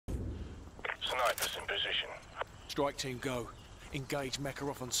snipers in position. Strike team go. Engage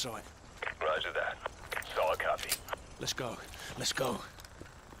Makarov on site. Roger that. Solid copy. Let's go. Let's go.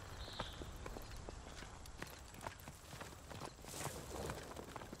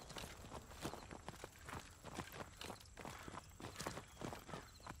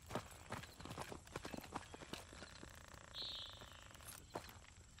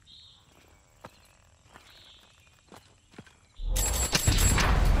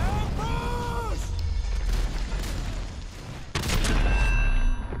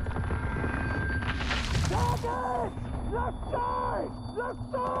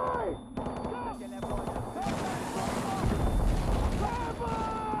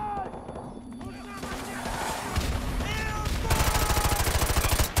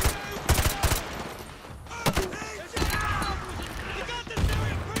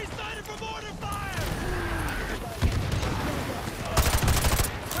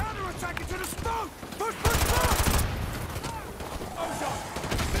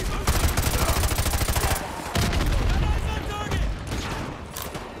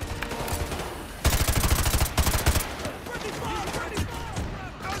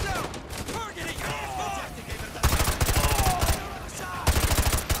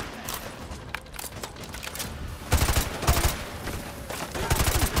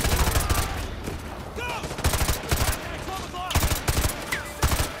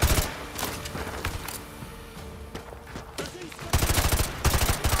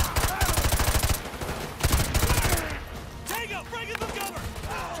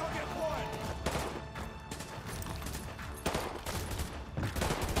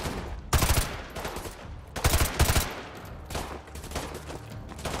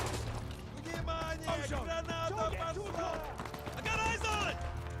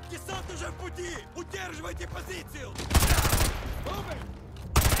 Удерживайте позицию!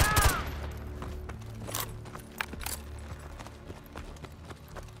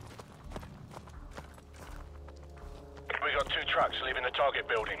 We got 2 trucks leaving the target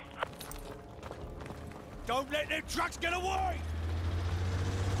building. Don't let them trucks get away!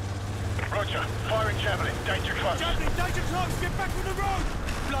 Roger. Firing javelin. Danger close. Javelin, danger close! Get back from the road!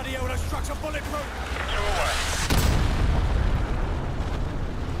 Bloody hell, those trucks are bulletproof! 2 away.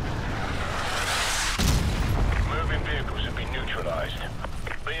 Moving vehicles have been neutralized.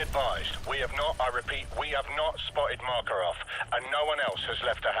 Be advised, we have not, I repeat, we have not spotted Makarov, and no one else has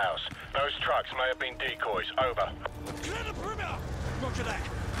left the house. Those trucks may have been decoys. Over. Clear the perimeter! Roger that.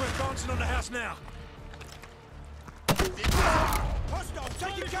 We're advancing on the house now. Hostile,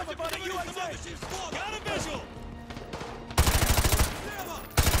 take your cover by the UAV! Got a visual!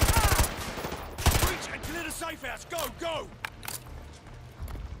 Reach and clear the safe house! Go, go!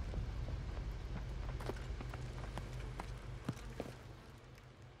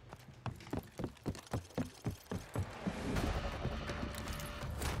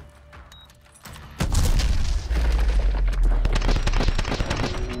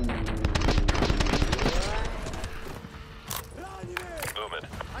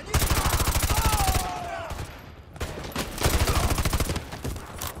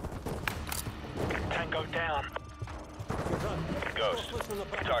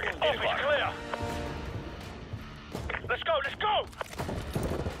 Target. Office clear. Let's go, let's go!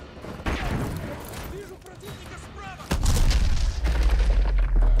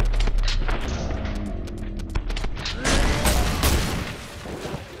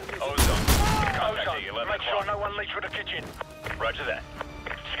 Ozone. Make sure no one leaves for the kitchen. Roger that.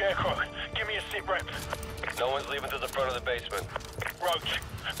 Scarecrow, give me a sit rep. No one's leaving to the front of the basement. Roach,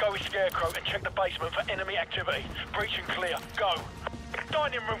 go with Scarecrow and check the basement for enemy activity. Breach and clear. Go.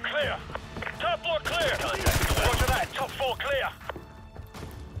 Dining room clear. Top floor clear. Roger that. Top 4 clear.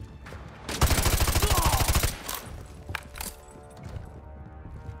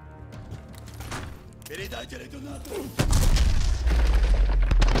 Передайте лейтенанту!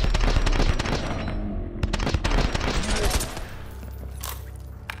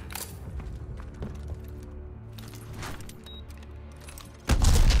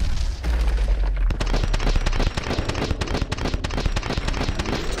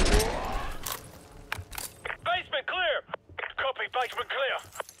 Basement clear.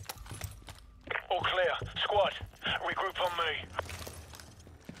 All clear. Squad, regroup on me.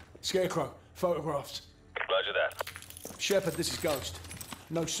 Scarecrow, photographs. Roger that. Shepard, this is Ghost.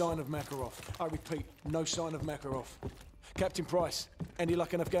 No sign of Makarov. I repeat, no sign of Makarov. Captain Price, any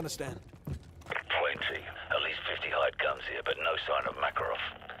luck in Afghanistan? Plenty. At least 50 hired guns here, but no sign of Makarov.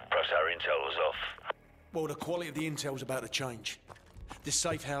 Perhaps our intel was off. Well, the quality of the intel's about to change. This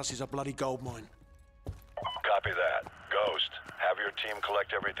safe house is a bloody goldmine. Copy that. Ghost, have your team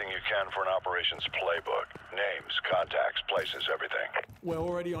collect everything you can for an operations playbook. Names, contacts, places, everything. We're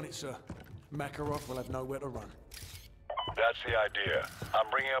already on it, sir. Makarov will have nowhere to run. That's the idea. I'm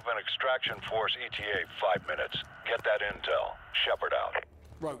bringing up an extraction force ETA 5 minutes. Get that intel. Shepard out.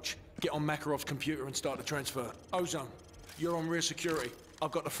 Roach, get on Makarov's computer and start the transfer. Ozone, you're on rear security.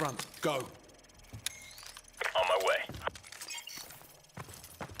 I've got the front. Go. On my way.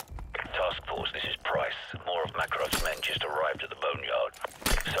 Task Force, this is Price. More of Makarov's men just arrived at the boneyard.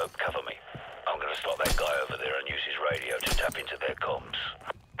 So, cover me. I'm gonna stop that guy over there and use his radio to tap into their comms.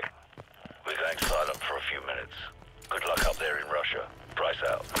 We're going silent for a few minutes. Good luck up there in Russia. Price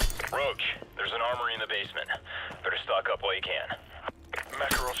out. Roach, there's an armory in the basement. Better stock up while you can.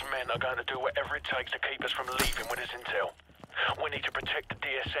 Makarov's men are going to do whatever it takes to keep us from leaving with this intel. We need to protect the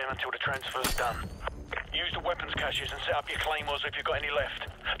DSM until the transfer's done. Use the weapons caches and set up your claymores if you've got any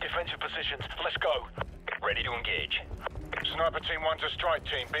left. Defensive positions, let's go. Ready to engage. Sniper Team 1 to strike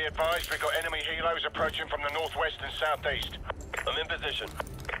team. Be advised, we've got enemy helos approaching from the northwest and southeast. I'm in position.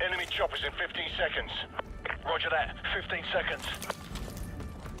 Enemy choppers in 15 seconds. Roger that. 15 seconds.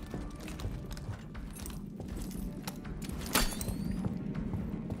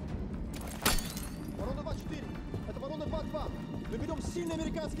 Ворона 2-4. Это ворона 2-2. Мы ведем сильный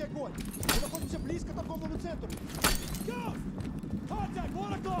американский огонь. Мы находимся близко к торговому центру. Go! Contact,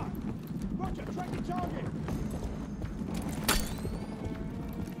 1 o'clock! Roger, tracking target!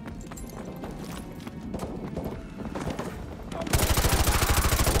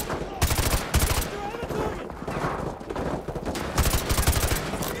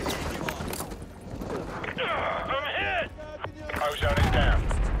 Ozone is down.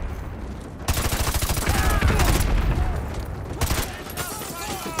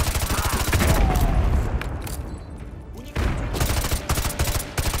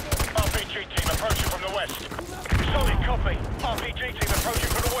 RPG team approaching from the west. Solid copy. RPG team approaching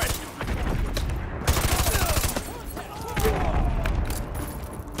from the west.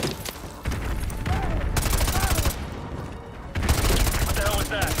 What the hell was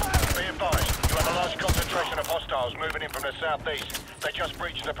that? Be advised, you have a large concentration of hostiles moving in from the southeast. They just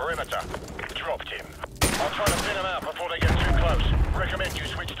breached the perimeter. Dropped him. I'll try to thin them out before they get too close. Recommend you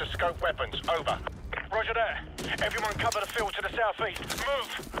switch to scope weapons. Over. Roger that. Everyone cover the field to the southeast. Move!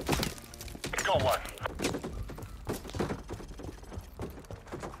 Got one.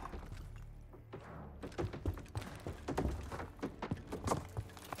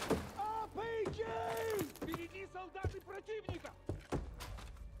 RPG! Впереди солдаты противника!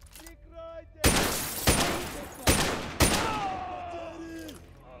 Прикройте!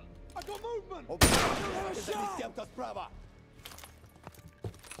 I got movement! Системка справа!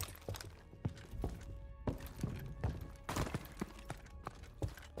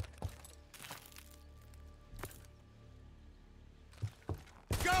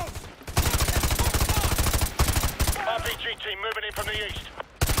 RPG team moving in from the east.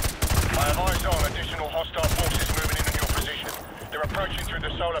 I have eyes on additional hostile forces moving in your position. They're approaching through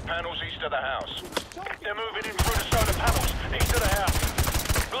the solar panels east of the house. They're moving in through the solar panels east of the house.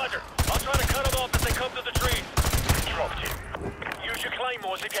 Roger. I'll try to cut them off as they come to the trees. Dropped him. Use your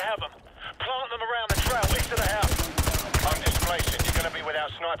claymores if you have them. Plant them around the trail east of the house. I'm displacing. You're going to be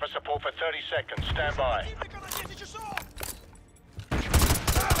without sniper support for 30 seconds. Stand by.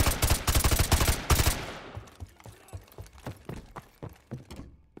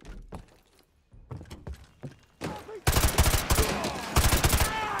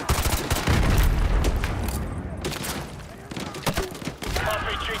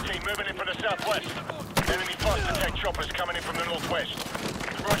 RPG team moving in from the southwest. Enemy fast attack choppers coming in from the northwest.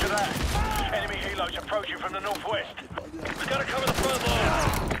 Roger that. Enemy helos approaching from the northwest. We gotta cover the front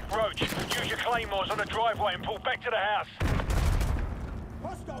line. Roach, use your claymores on the driveway and pull back to the house.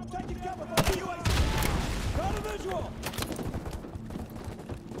 Hostile, taking cover by the UAC! Got a visual!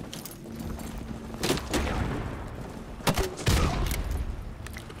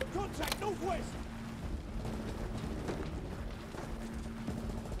 Contact northwest!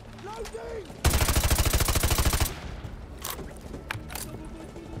 Loading!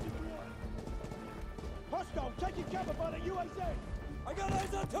 Hostile, taking cover by the UAC! I got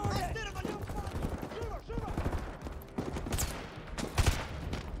eyes on target! Shooter, shooter!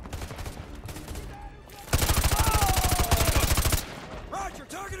 Roger,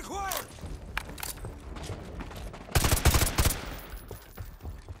 target acquired!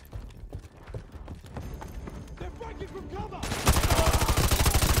 They're breaking from cover!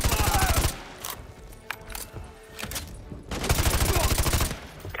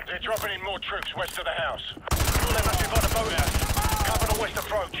 They're dropping in more troops west of the house. They must be by the boathouse. Cover the west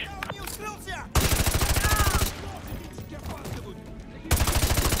approach.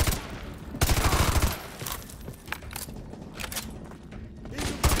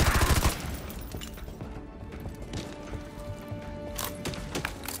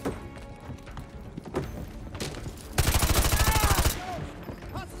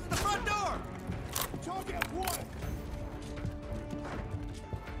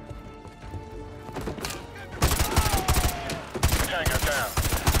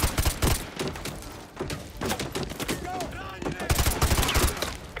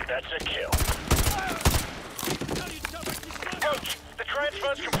 That's a kill. Roach, the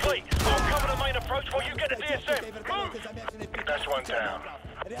transfer's complete. I'll cover the main approach while you get the DSM. Move! That's one down.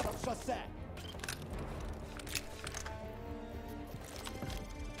 Рядом шоссе.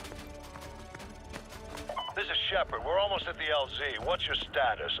 This is Shepard. We're almost at the LZ. What's your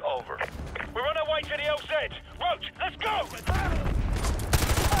status? Over. We're on our way to the LZ. Roach, let's go!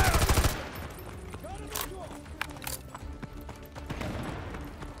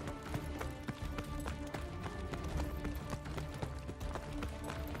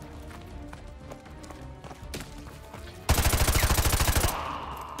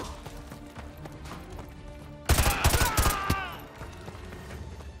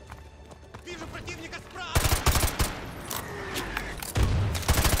 Вижу противника справа!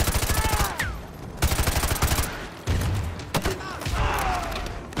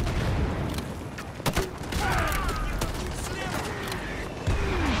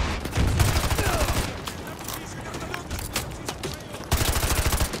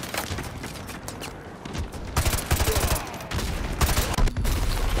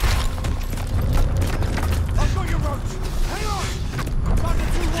 I've got you, Roach! Hang on! Thunder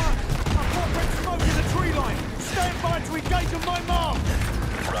 2-1! I've got red smoke in the tree line! Stand by to engage on my mark!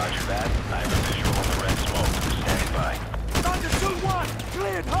 Roger that. I have a visual on the red smoke. Stand by. Thunder 2-1!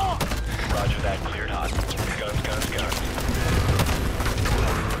 Cleared hot! Roger that. Cleared hot. Guns, guns, guns.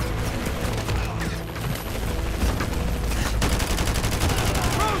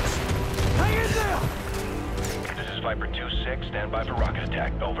 Roach! Hang in there! This is Viper 2-6. Stand by for rocket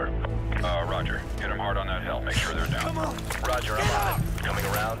attack. Over. Roger. Hit them hard on that hill. Make sure they're down. Come on! Roger, I'm on it. Coming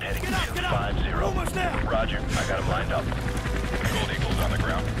around, heading Get up, to get up! 5-0. Almost there! Roger. I got him lined up. Gold Eagle's on the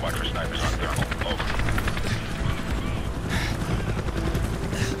ground. Watch for snipers on thermal. Over.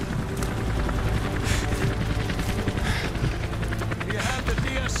 You have the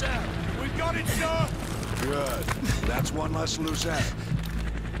DSM. We got it, sir! Good. That's one less loose end.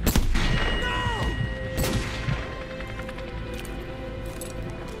 No!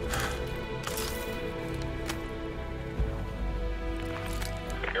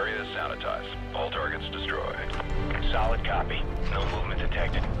 Area is sanitized. All targets destroyed. Solid copy. No movement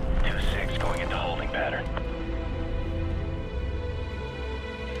detected. 2-6 going into holding pattern.